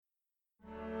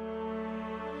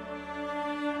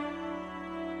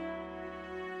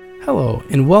Hello,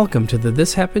 and welcome to the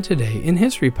This Happened Today in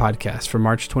History podcast for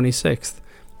March 26th.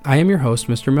 I am your host,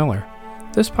 Mr. Miller.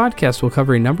 This podcast will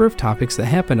cover a number of topics that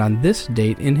happened on this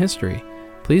date in history.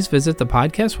 Please visit the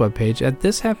podcast webpage at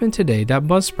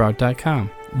thishappenedtoday.buzzsprout.com.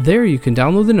 There you can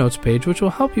download the notes page, which will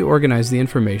help you organize the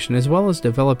information as well as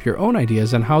develop your own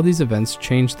ideas on how these events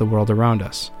changed the world around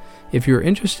us. If you are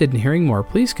interested in hearing more,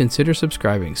 please consider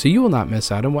subscribing so you will not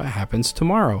miss out on what happens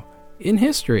tomorrow in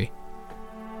history.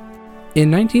 In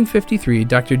 1953,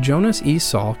 Dr. Jonas E.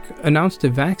 Salk announced a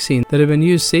vaccine that had been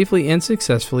used safely and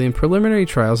successfully in preliminary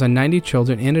trials on 90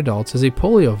 children and adults as a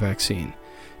polio vaccine.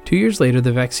 2 years later,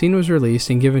 the vaccine was released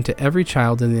and given to every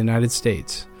child in the United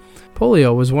States.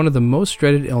 Polio was one of the most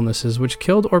dreaded illnesses which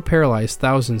killed or paralyzed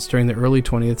thousands during the early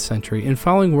 20th century, and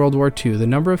following World War II, the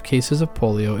number of cases of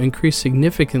polio increased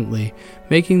significantly,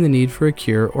 making the need for a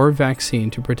cure or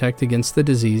vaccine to protect against the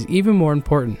disease even more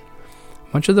important.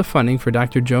 Much of the funding for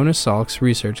Dr. Jonas Salk's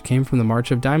research came from the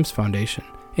March of Dimes Foundation,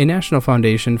 a national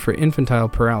foundation for infantile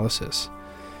paralysis,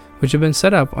 which had been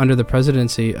set up under the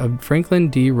presidency of Franklin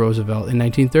D. Roosevelt in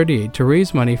 1938 to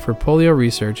raise money for polio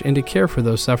research and to care for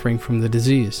those suffering from the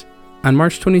disease. On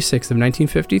March 26 of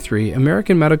 1953,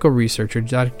 American medical researcher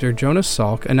Dr. Jonas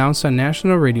Salk announced on a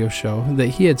national radio show that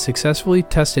he had successfully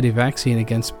tested a vaccine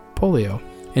against polio.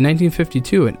 In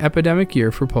 1952, an epidemic year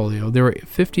for polio, there were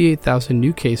 58,000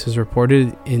 new cases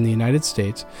reported in the United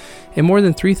States, and more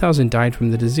than 3,000 died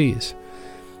from the disease.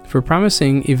 For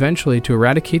promising eventually to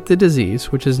eradicate the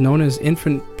disease, which is known as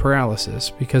infant paralysis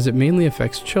because it mainly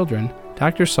affects children,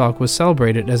 Dr. Salk was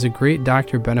celebrated as a great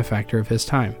doctor benefactor of his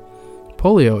time.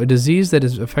 Polio, a disease that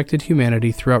has affected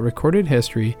humanity throughout recorded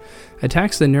history,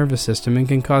 attacks the nervous system and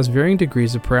can cause varying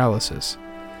degrees of paralysis.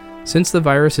 Since the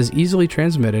virus is easily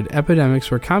transmitted, epidemics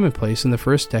were commonplace in the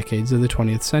first decades of the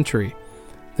 20th century.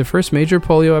 The first major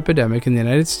polio epidemic in the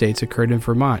United States occurred in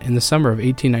Vermont in the summer of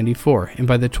 1894, and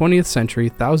by the 20th century,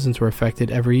 thousands were affected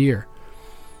every year.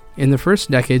 In the first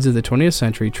decades of the 20th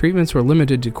century, treatments were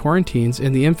limited to quarantines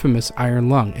and the infamous iron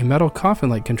lung, a metal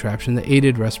coffin-like contraption that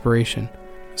aided respiration.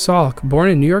 Salk, born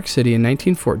in New York City in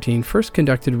 1914, first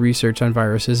conducted research on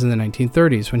viruses in the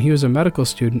 1930s when he was a medical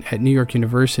student at New York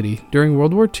University. During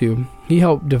World War II, he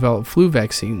helped develop flu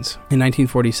vaccines. In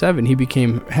 1947, he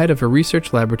became head of a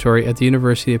research laboratory at the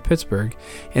University of Pittsburgh,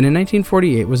 and in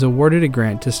 1948 was awarded a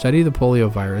grant to study the polio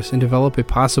virus and develop a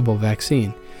possible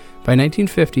vaccine. By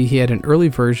 1950, he had an early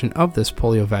version of this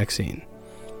polio vaccine.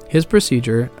 His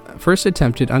procedure, first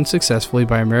attempted unsuccessfully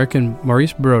by American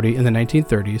Maurice Brody in the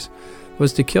 1930s,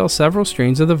 was to kill several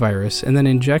strains of the virus and then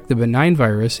inject the benign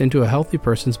virus into a healthy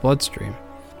person's bloodstream.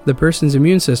 The person's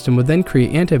immune system would then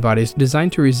create antibodies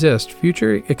designed to resist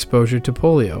future exposure to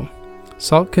polio.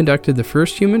 Salk conducted the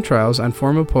first human trials on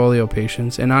former polio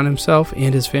patients and on himself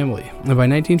and his family, and by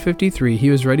 1953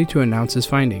 he was ready to announce his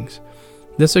findings.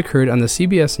 This occurred on the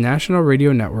CBS National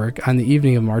Radio Network on the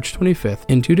evening of March 25th,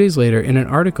 and 2 days later, in an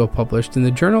article published in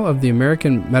the Journal of the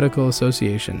American Medical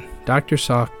Association, Dr.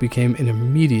 Salk became an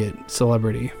immediate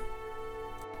celebrity.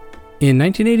 In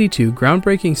 1982,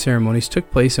 groundbreaking ceremonies took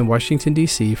place in Washington,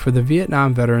 D.C. for the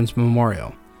Vietnam Veterans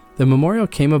Memorial. The memorial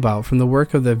came about from the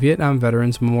work of the Vietnam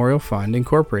Veterans Memorial Fund,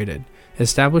 Incorporated,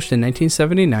 established in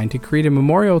 1979 to create a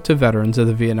memorial to veterans of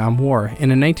the Vietnam War, and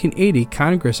in 1980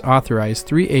 Congress authorized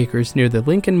 3 acres near the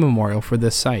Lincoln Memorial for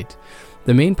this site.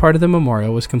 The main part of the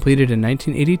memorial was completed in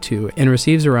 1982 and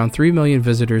receives around 3 million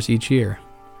visitors each year.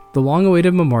 The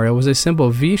long-awaited memorial was a simple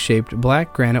V-shaped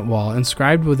black granite wall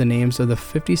inscribed with the names of the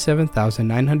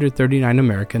 57,939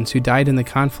 Americans who died in the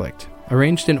conflict,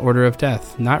 arranged in order of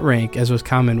death, not rank as was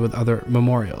common with other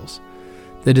memorials.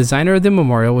 The designer of the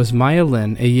memorial was Maya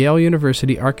Lin, a Yale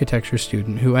University architecture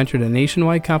student who entered a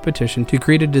nationwide competition to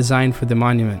create a design for the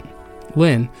monument.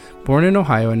 Lin, born in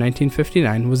Ohio in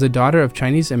 1959, was the daughter of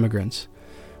Chinese immigrants.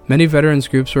 Many veterans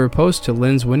groups were opposed to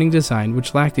Lin's winning design,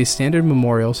 which lacked a standard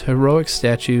memorial's heroic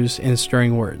statues and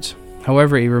stirring words.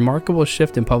 However, a remarkable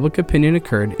shift in public opinion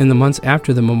occurred in the months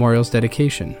after the memorial's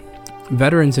dedication.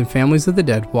 Veterans and families of the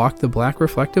dead walked the black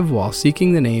reflective wall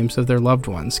seeking the names of their loved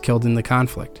ones killed in the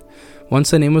conflict.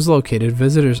 Once the name was located,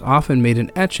 visitors often made an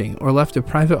etching or left a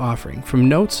private offering, from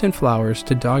notes and flowers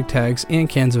to dog tags and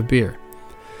cans of beer.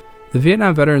 The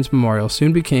Vietnam Veterans Memorial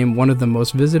soon became one of the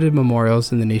most visited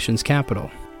memorials in the nation's capital.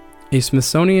 A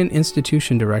Smithsonian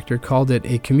Institution director called it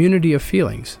a community of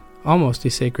feelings, almost a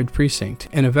sacred precinct,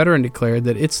 and a veteran declared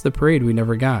that it's the parade we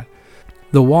never got.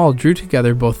 The wall drew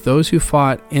together both those who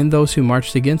fought and those who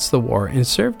marched against the war and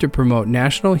served to promote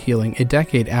national healing a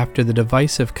decade after the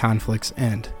divisive conflict's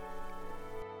end.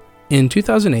 In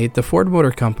 2008, the Ford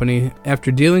Motor Company,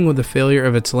 after dealing with the failure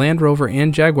of its Land Rover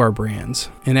and Jaguar brands,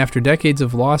 and after decades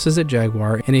of losses at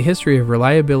Jaguar and a history of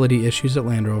reliability issues at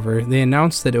Land Rover, they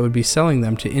announced that it would be selling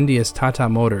them to India's Tata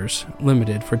Motors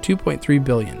Limited for $2.3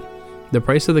 billion. The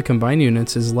price of the combined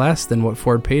units is less than what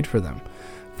Ford paid for them.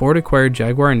 Ford acquired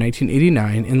Jaguar in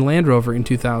 1989 and Land Rover in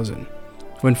 2000.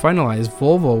 When finalized,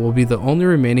 Volvo will be the only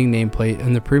remaining nameplate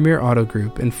in the Premier Auto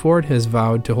Group, and Ford has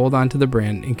vowed to hold on to the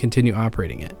brand and continue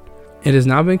operating it. It has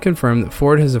now been confirmed that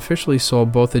Ford has officially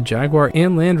sold both the Jaguar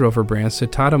and Land Rover brands to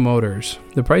Tata Motors.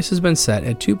 The price has been set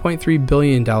at $2.3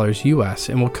 billion US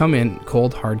and will come in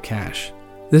cold hard cash.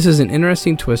 This is an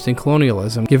interesting twist in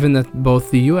colonialism, given that both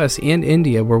the US and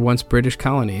India were once British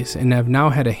colonies and have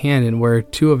now had a hand in where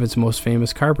two of its most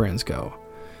famous car brands go.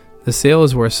 The sale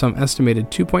is worth some estimated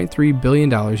 $2.3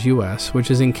 billion US, which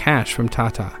is in cash from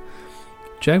Tata.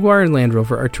 Jaguar and Land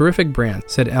Rover are terrific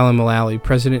brands, said Alan Mulally,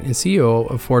 president and CEO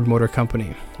of Ford Motor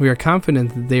Company. We are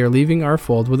confident that they are leaving our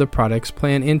fold with a products,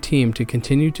 plan, and team to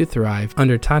continue to thrive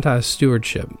under Tata's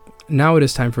stewardship. Now it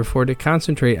is time for Ford to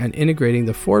concentrate on integrating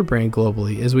the Ford brand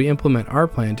globally as we implement our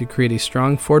plan to create a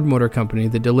strong Ford Motor Company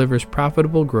that delivers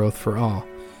profitable growth for all.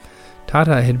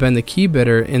 Tata had been the key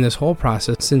bidder in this whole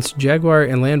process since Jaguar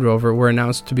and Land Rover were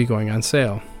announced to be going on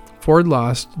sale. Ford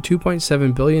lost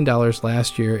 $2.7 billion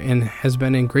last year and has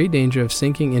been in great danger of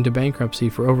sinking into bankruptcy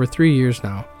for over 3 years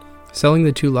now. Selling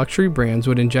the two luxury brands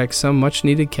would inject some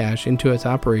much-needed cash into its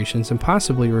operations and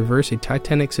possibly reverse a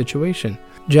Titanic situation.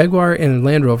 Jaguar and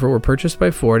Land Rover were purchased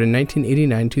by Ford in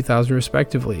 1989 and 2000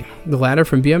 respectively, the latter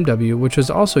from BMW, which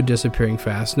was also disappearing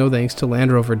fast, no thanks to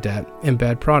Land Rover debt and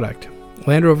bad product.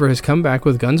 Land Rover has come back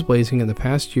with guns blazing in the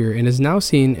past year and is now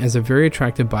seen as a very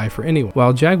attractive buy for anyone,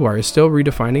 while Jaguar is still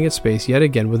redefining its space yet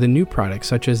again with a new product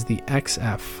such as the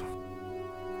XF.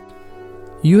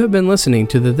 You have been listening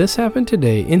to the This Happened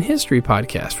Today in History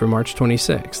podcast for March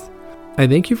 26th. I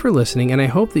thank you for listening, and I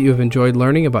hope that you have enjoyed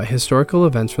learning about historical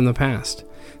events from the past.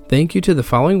 Thank you to the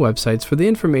following websites for the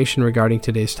information regarding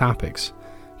today's topics: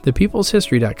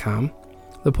 thepeopleshistory.com,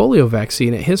 the polio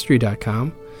vaccine at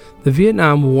history.com, the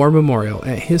Vietnam War Memorial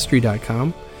at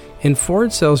history.com, and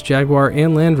Ford sells Jaguar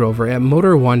and Land Rover at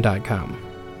motor1.com.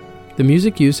 The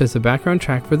music used as the background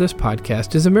track for this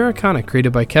podcast is Americana,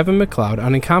 created by Kevin MacLeod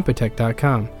on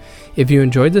Incompetech.com. If you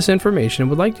enjoyed this information and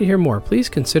would like to hear more, please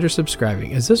consider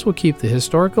subscribing, as this will keep the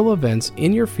historical events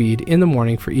in your feed in the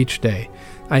morning for each day.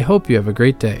 I hope you have a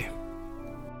great day.